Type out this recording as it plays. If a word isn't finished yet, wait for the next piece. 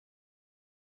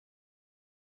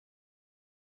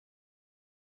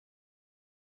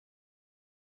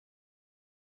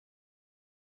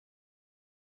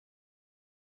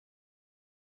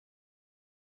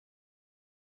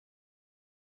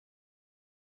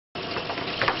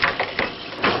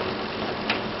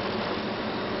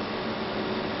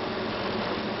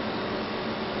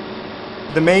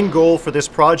The main goal for this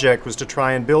project was to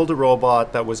try and build a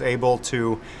robot that was able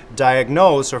to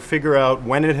diagnose or figure out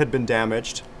when it had been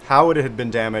damaged, how it had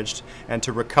been damaged, and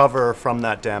to recover from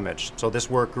that damage. So this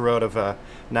work grew out of a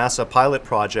NASA pilot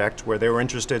project where they were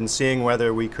interested in seeing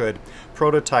whether we could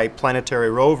prototype planetary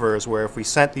rovers, where if we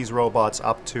sent these robots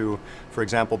up to, for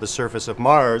example, the surface of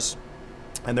Mars,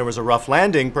 and there was a rough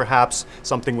landing, perhaps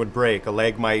something would break. A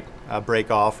leg might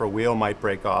break off, or a wheel might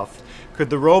break off. Could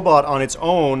the robot on its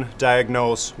own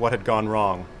diagnose what had gone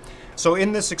wrong? So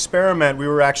in this experiment, we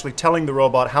were actually telling the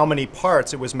robot how many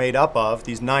parts it was made up of,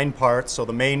 these 9 parts, so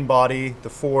the main body, the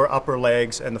 4 upper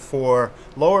legs, and the 4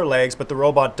 lower legs, but the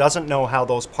robot doesn't know how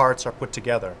those parts are put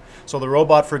together. So the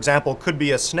robot, for example, could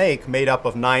be a snake made up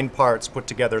of 9 parts put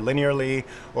together linearly,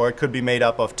 or it could be made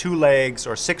up of 2 legs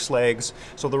or 6 legs.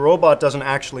 So the robot doesn't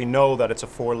actually know that it's a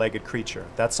 4-legged creature.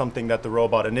 That's something that the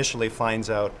robot initially finds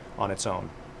out on its own.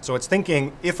 So it's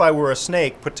thinking, if I were a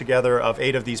snake put together of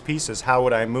 8 of these pieces, how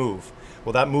would I move?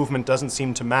 Well, that movement doesn't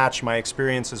seem to match my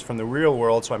experiences from the real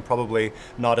world, so I'm probably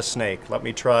not a snake. Let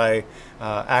me try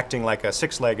acting like a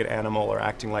 6-legged animal or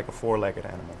acting like a 4-legged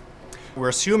animal. We're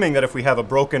assuming that if we have a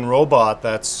broken robot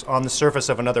that's on the surface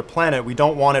of another planet, we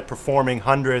don't want it performing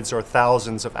hundreds or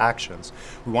thousands of actions.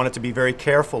 We want it to be very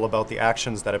careful about the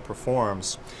actions that it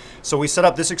performs. So we set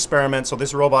up this experiment so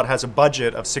this robot has a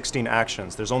budget of 16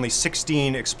 actions. There's only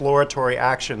 16 exploratory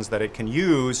actions that it can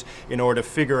use in order to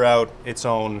figure out its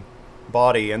own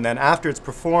body, and then after it's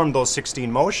performed those 16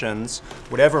 motions,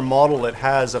 whatever model it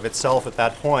has of itself at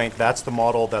that point, that's the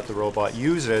model that the robot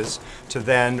uses to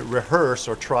then rehearse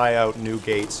or try out new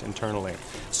gaits internally.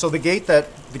 So the gait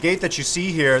that you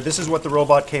see here, this is what the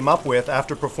robot came up with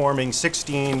after performing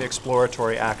 16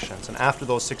 exploratory actions. And after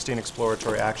those 16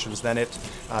 exploratory actions, then it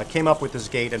came up with this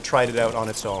gait and tried it out on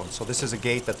its own. So this is a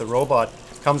gait that the robot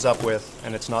comes up with,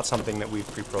 and it's not something that we've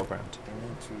pre-programmed.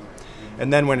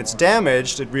 And then when it's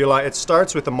damaged, it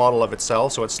starts with a model of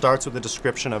itself, so it starts with a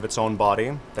description of its own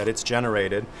body that it's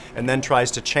generated, and then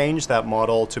tries to change that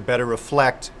model to better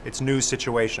reflect its new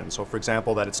situation. So for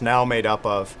example, that it's now made up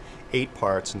of 8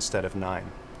 parts instead of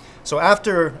 9. So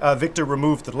after Victor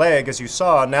removed the leg, as you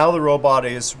saw, now the robot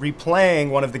is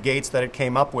replaying one of the gaits that it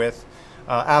came up with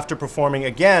after performing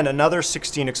again another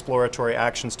 16 exploratory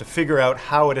actions to figure out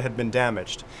how it had been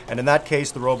damaged. And in that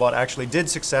case, the robot actually did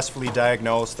successfully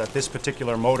diagnose that this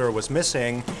particular motor was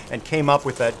missing and came up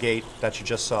with that gait that you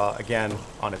just saw again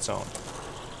on its own.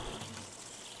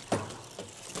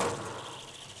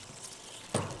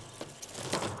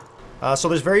 So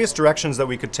there's various directions that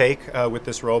we could take with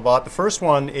this robot. The first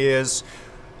one is,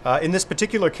 in this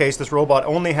particular case, this robot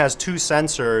only has 2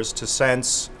 sensors to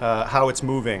sense how it's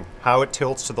moving, how it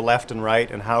tilts to the left and right,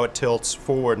 and how it tilts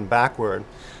forward and backward.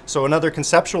 So another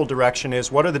conceptual direction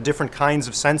is, what are the different kinds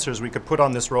of sensors we could put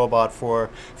on this robot for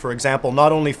example,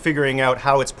 not only figuring out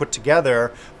how it's put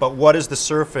together, but what is the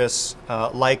surface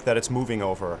like that it's moving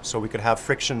over. So we could have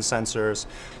friction sensors.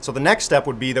 So the next step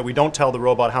would be that we don't tell the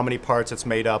robot how many parts it's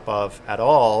made up of at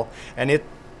all, and it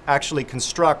actually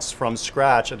constructs from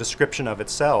scratch a description of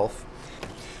itself.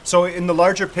 So in the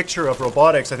larger picture of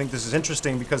robotics, I think this is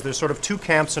interesting because there's sort of 2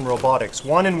 camps in robotics.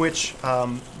 One in which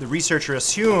the researcher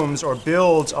assumes or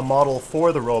builds a model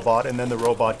for the robot, and then the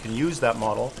robot can use that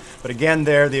model. But again,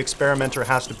 there the experimenter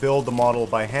has to build the model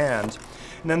by hand.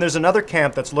 And then there's another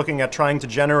camp that's looking at trying to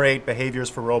generate behaviors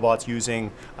for robots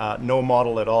using no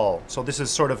model at all. So this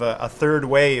is sort of a third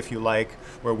way, if you like,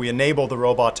 where we enable the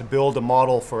robot to build a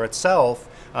model for itself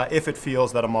if it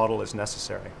feels that a model is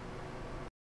necessary.